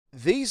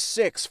These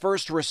 6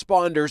 first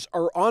responders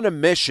are on a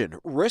mission,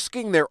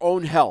 risking their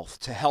own health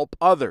to help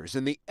others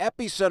in the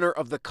epicenter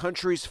of the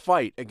country's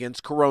fight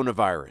against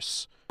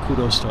coronavirus.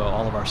 Kudos to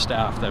all of our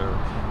staff that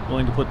are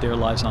willing to put their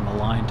lives on the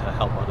line to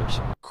help others.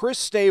 Chris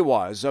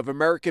Stawaz of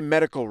American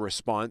Medical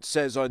Response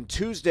says on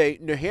Tuesday,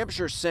 New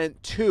Hampshire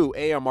sent 2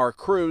 AMR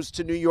crews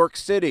to New York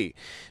City.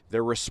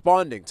 They're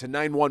responding to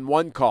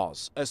 911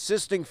 calls,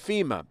 assisting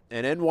FEMA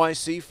and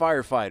NYC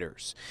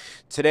firefighters.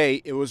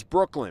 Today, it was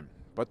Brooklyn,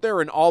 but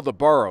they're in all the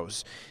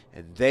boroughs,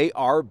 and they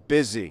are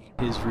busy.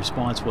 His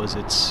response was,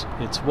 it's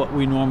what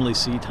we normally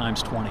see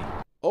times 20.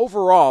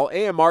 Overall,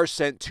 AMR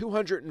sent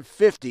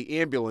 250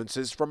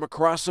 ambulances from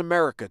across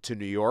America to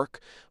New York.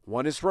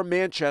 One is from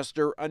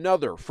Manchester,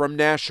 another from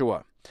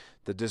Nashua.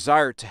 The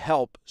desire to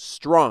help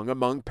strong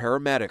among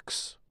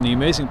paramedics. The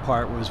amazing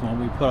part was when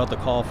we put out the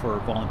call for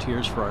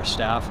volunteers for our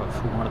staff of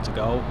who wanted to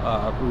go.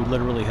 We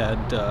literally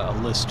had a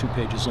list 2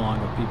 pages long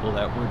of people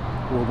that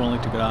were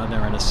willing to go down there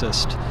and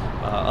assist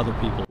other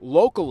people.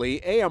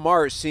 Locally,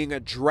 AMR is seeing a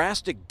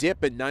drastic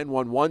dip in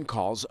 911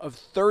 calls of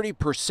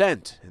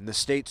 30% in the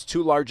state's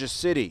 2 largest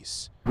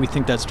cities. We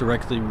think that's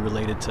directly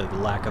related to the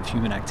lack of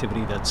human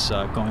activity that's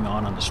going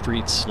on the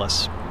streets,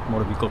 less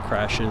motor vehicle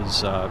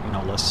crashes,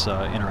 less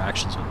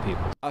interactions with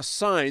people. A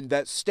sign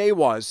that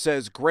Stawaz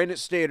says Granite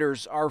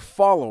Staters are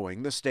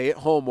following the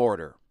stay-at-home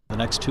order. The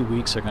next 2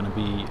 weeks are going to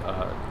be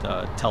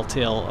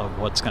telltale of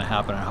what's going to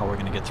happen and how we're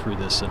going to get through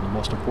this. And the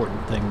most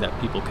important thing that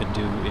people can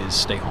do is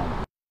stay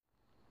home.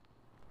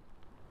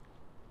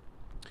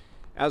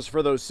 As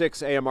for those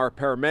 6 AMR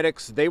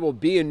paramedics, they will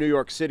be in New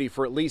York City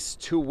for at least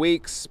 2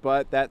 weeks,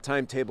 but that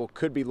timetable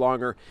could be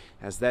longer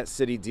as that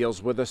city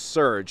deals with a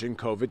surge in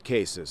COVID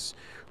cases.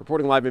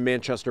 Reporting live in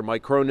Manchester,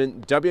 Mike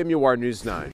Cronin, WMUR News 9.